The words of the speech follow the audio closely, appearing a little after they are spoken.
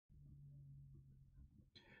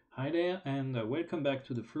Hi there and welcome back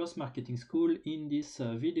to the Floss Marketing School. In this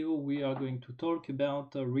video we are going to talk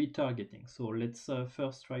about retargeting. So let's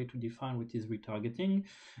first try to define what is retargeting.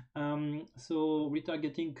 So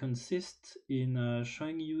retargeting consists in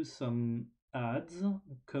showing you some ads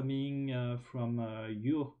coming from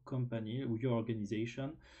your company or your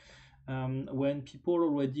organization when people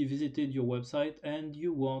already visited your website and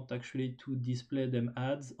you want actually to display them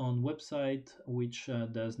ads on website which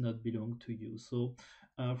does not belong to you. So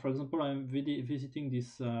for example, I'm visiting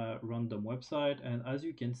this random website, and as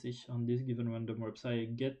you can see on this given random website,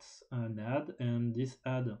 it gets an ad, and this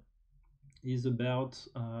ad is about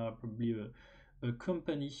probably a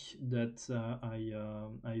company that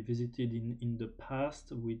I visited in the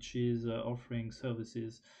past, which is offering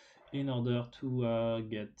services in order to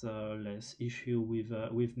get less issue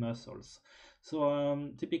with muscles.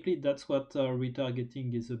 So typically that's what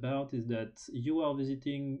retargeting is about, is that you are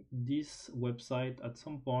visiting this website at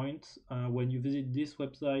some point. When you visit this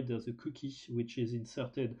website, there's a cookie which is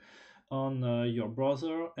inserted on your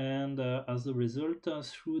browser, and as a result,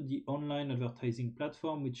 through the online advertising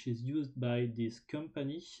platform which is used by this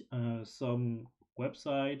company, some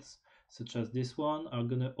websites such as this one are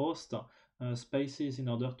going to host spaces in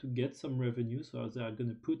order to get some revenue. So they are going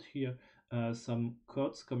to put here some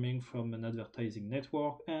codes coming from an advertising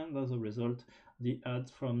network, and as a result the ad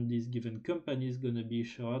from this given company is going to be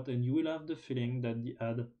shot, and you will have the feeling that the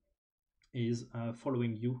ad is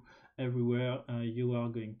following you everywhere you are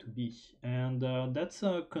going to be. And that's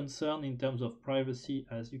a concern in terms of privacy,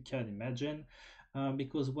 as you can imagine,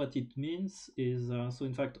 because what it means is, so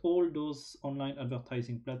in fact all those online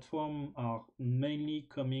advertising platforms are mainly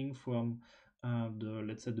coming from the,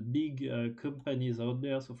 let's say, the big companies out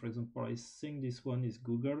there. So for example, I think this one is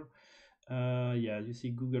Google. Yeah, you see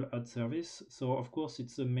Google Ad Service. So of course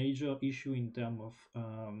it's a major issue in terms of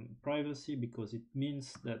privacy, because it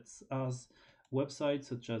means that as websites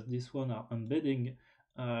such as this one are embedding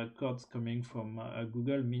codes coming from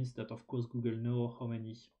Google, means that of course Google know how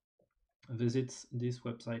many visits this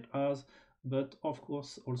website has, but of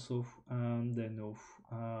course also they know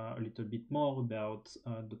a little bit more about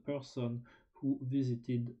the person who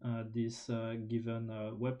visited this given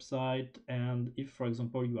website. And if, for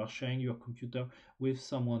example, you are sharing your computer with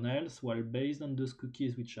someone else, well, based on those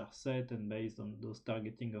cookies which are set and based on those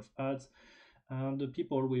targeting of ads, the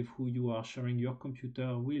people with who you are sharing your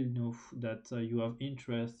computer will know that you have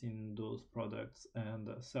interest in those products and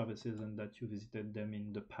services, and that you visited them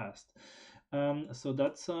in the past. So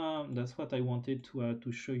that's what I wanted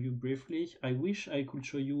to show you briefly. I wish I could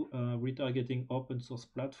show you a retargeting open source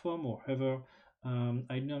platform, or however,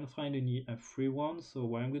 I didn't find any free one. So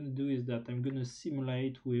what I'm going to do is that I'm going to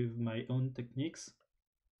simulate with my own techniques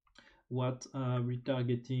what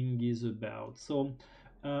retargeting is about. So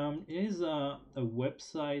here's a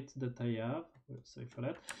website that I have. Sorry for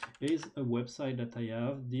that. Here's a website that I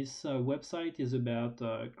have. This website is about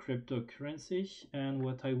cryptocurrency, and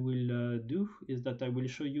what I will do is that I will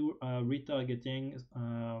show you retargeting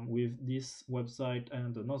with this website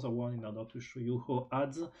and another one, in order to show you how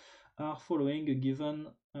ads are following a given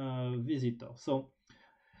visitor. So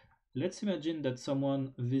let's imagine that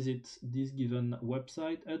someone visits this given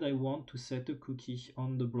website, and I want to set a cookie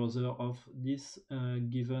on the browser of this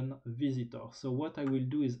given visitor. So what I will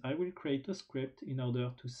do is I will create a script in order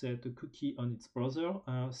to set a cookie on its browser.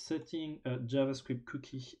 Setting a JavaScript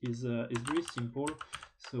cookie is very simple.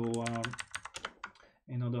 So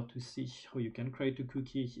in order to see how you can create a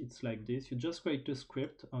cookie, it's like this. You just create a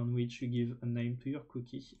script on which you give a name to your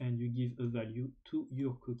cookie and you give a value to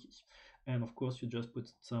your cookie. And of course, you just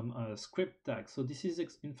put some script tags. So this is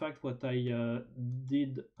in fact what I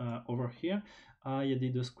did over here. I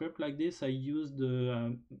did a script like this. I used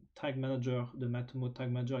the tag manager, the Matomo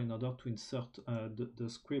tag manager, in order to insert the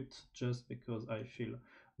script, just because I feel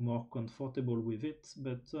more comfortable with it.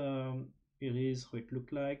 But here is how it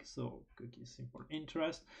look like. So cookie simple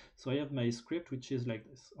interest. So I have my script, which is like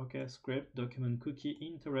this. Okay, script document cookie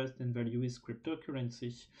interest and value is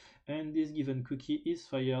cryptocurrency, and this given cookie is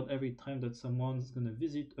fired every time that someone's gonna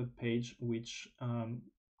visit a page which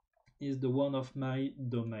is the one of my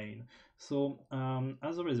domain. So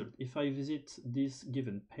as a result, if I visit this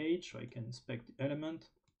given page, so I can inspect the element,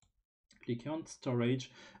 click on storage.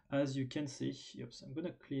 As you can see, yep, so I'm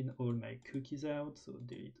gonna clean all my cookies out, so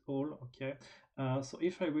delete all. Okay, so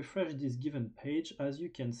if I refresh this given page, as you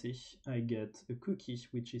can see, I get a cookie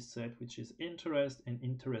which is set, which is interest, and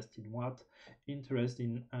interest in what? Interest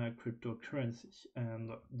in cryptocurrency.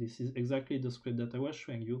 And this is exactly the script that I was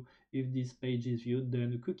showing you. If this page is viewed,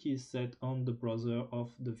 then the cookie is set on the browser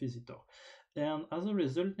of the visitor. And as a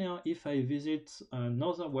result now, if I visit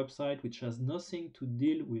another website which has nothing to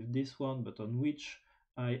deal with this one, but on which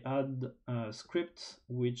I add a script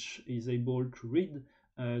which is able to read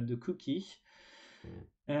the cookie,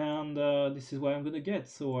 and this is what I'm gonna get.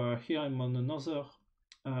 So here I'm on another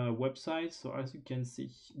website. So as you can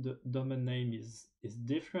see, the domain name is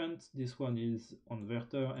different. This one is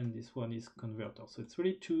converter and this one is converter. So it's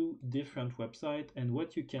really two different websites. And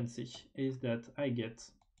what you can see is that I get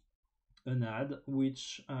an ad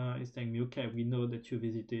which is telling me, okay, we know that you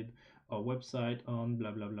visited our website on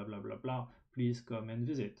blah blah blah blah blah blah, please come and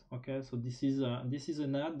visit. Okay, so this is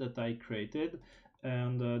an ad that I created,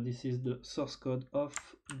 and this is the source code of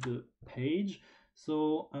the page.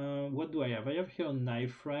 So what do I have? I have here an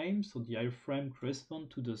iframe. So the iframe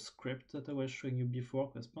corresponds to the script that I was showing you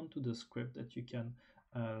before, correspond to the script that you can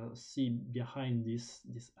see behind this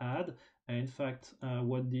ad. And in fact,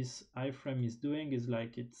 what this iframe is doing is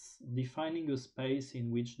like it's defining a space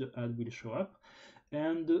in which the ad will show up.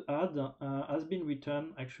 And the ad has been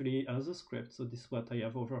written actually as a script. So this is what I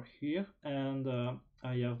have over here. And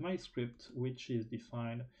I have my script, which is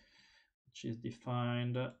defined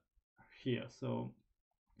here. So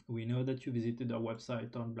we know that you visited our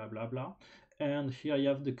website on blah blah blah, and here I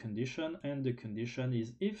have the condition, and the condition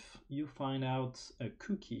is if you find out a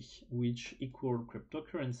cookie which equal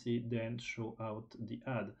cryptocurrency, then show out the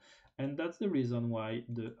ad. And that's the reason why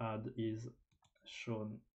the ad is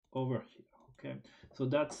shown over here. Okay, so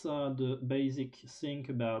that's the basic thing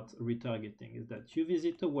about retargeting, is that you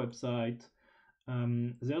visit a website,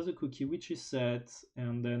 there's a cookie which is set,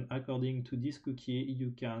 and then according to this cookie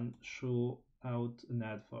you can show out an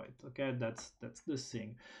ad for it. Okay, that's the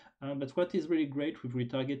thing. But what is really great with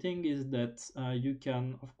retargeting is that you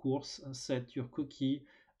can of course set your cookie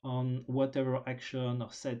on whatever action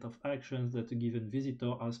or set of actions that a given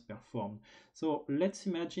visitor has performed. So let's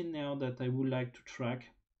imagine now that I would like to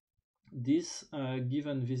track this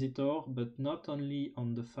given visitor, but not only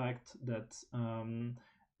on the fact that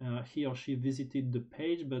he or she visited the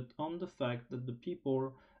page, but on the fact that the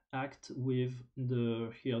people act with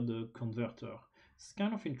the converter. It's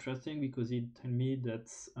kind of interesting because it tells me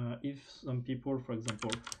that if some people, for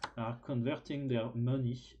example, are converting their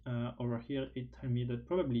money over here, it tells me that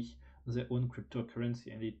probably they own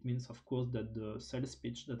cryptocurrency, and it means of course that the sales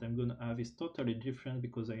pitch that I'm gonna have is totally different,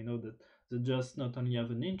 because I know that they just not only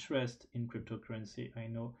have an interest in cryptocurrency, I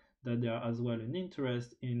know that they are as well an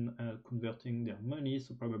interest in converting their money,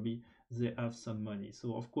 so probably they have some money.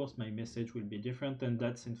 So of course my message will be different, and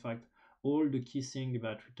that's in fact all the key thing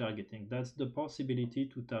about retargeting. That's the possibility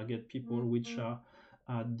to target people which are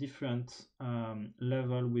at different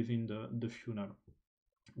level within the funnel,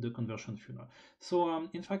 the conversion funnel. So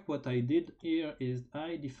in fact what I did here is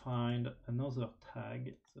I defined another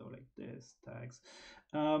tag, so like this tags,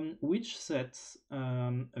 which sets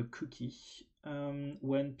a cookie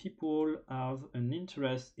when people have an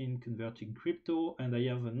interest in converting crypto, and I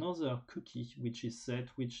have another cookie which is set,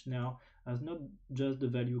 which now has not just the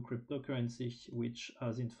value cryptocurrency, which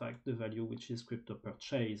has in fact the value which is crypto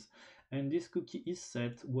purchase. And this cookie is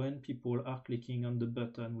set when people are clicking on the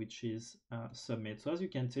button which is submit. So as you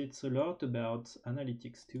can see, it's a lot about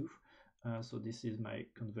analytics too. So this is my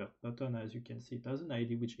convert button. As you can see, it has an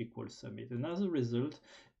ID which equals submit. And as a result,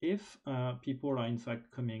 if people are in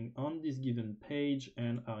fact coming on this given page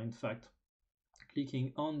and are in fact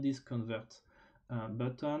clicking on this convert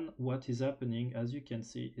button, what is happening, as you can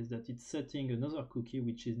see, is that it's setting another cookie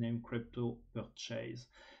which is named crypto purchase.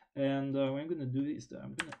 And what I'm going to do is that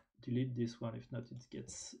I'm going to delete this one, if not it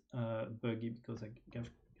gets buggy, because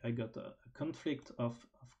I got a conflict of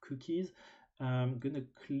cookies. I'm going to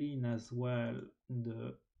clean as well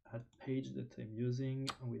the ad page that I'm using,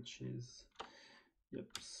 which is the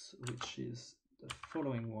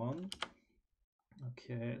following one.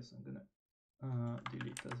 Okay, so I'm gonna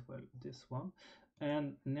delete as well this one.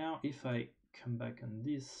 And now if I come back on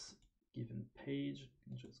this given page,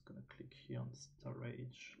 I'm just gonna click here on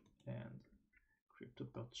storage and crypto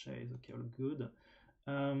purchase. Okay, all good.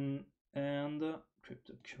 And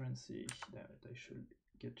cryptocurrency, that I should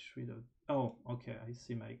get rid of. Oh, okay, I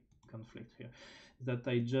see my conflict here. That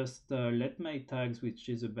I just let my tags, which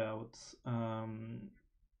is about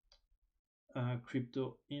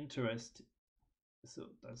crypto interest. So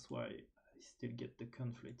that's why I still get the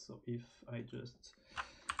conflict. So if I just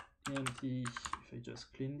empty, if I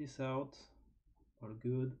just clean this out, all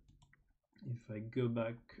good. If I go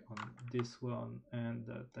back on this one and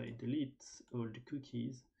that I delete all the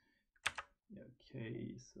cookies,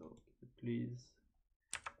 okay, so please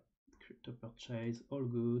crypto purchase, all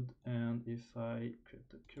good. And if I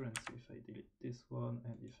cryptocurrency, if I delete this one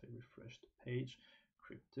and if I refresh the page,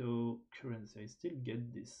 cryptocurrency. I still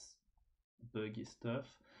get this buggy stuff.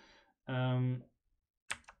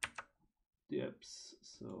 Yep,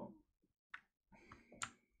 so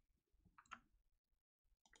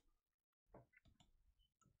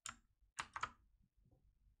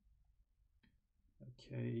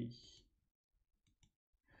okay,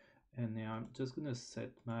 and now I'm just gonna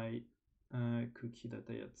set my cookie that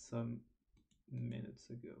I had some minutes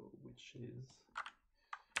ago, which is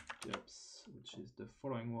which is the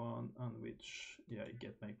following one, on which I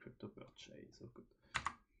get my crypto purchase. So good.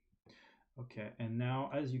 Okay, and now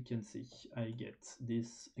as you can see, I get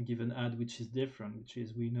this given ad which is different, which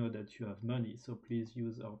is we know that you have money, so please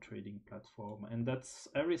use our trading platform. And that's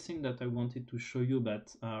everything that I wanted to show you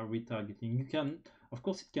about retargeting. You can, of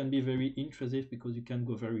course, it can be very intrusive because you can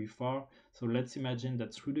go very far. So let's imagine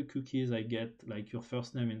that through the cookies I get like your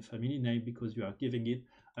first name and family name because you are giving it.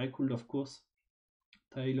 I could, of course,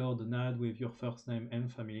 tailor an ad with your first name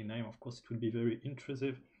and family name. Of course, it will be very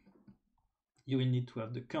intrusive. You will need to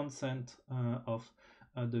have the consent of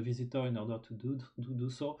the visitor in order to do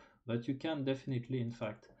so, but you can definitely, in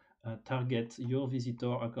fact, target your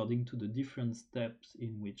visitor according to the different steps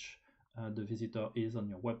in which the visitor is on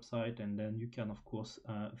your website, and then you can, of course,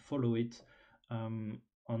 follow it on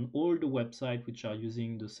all the websites which are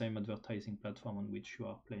using the same advertising platform on which you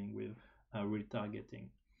are playing with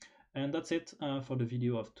retargeting. And that's it for the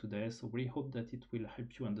video of today. So we hope that it will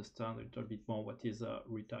help you understand a little bit more what is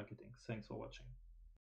retargeting. Thanks for watching.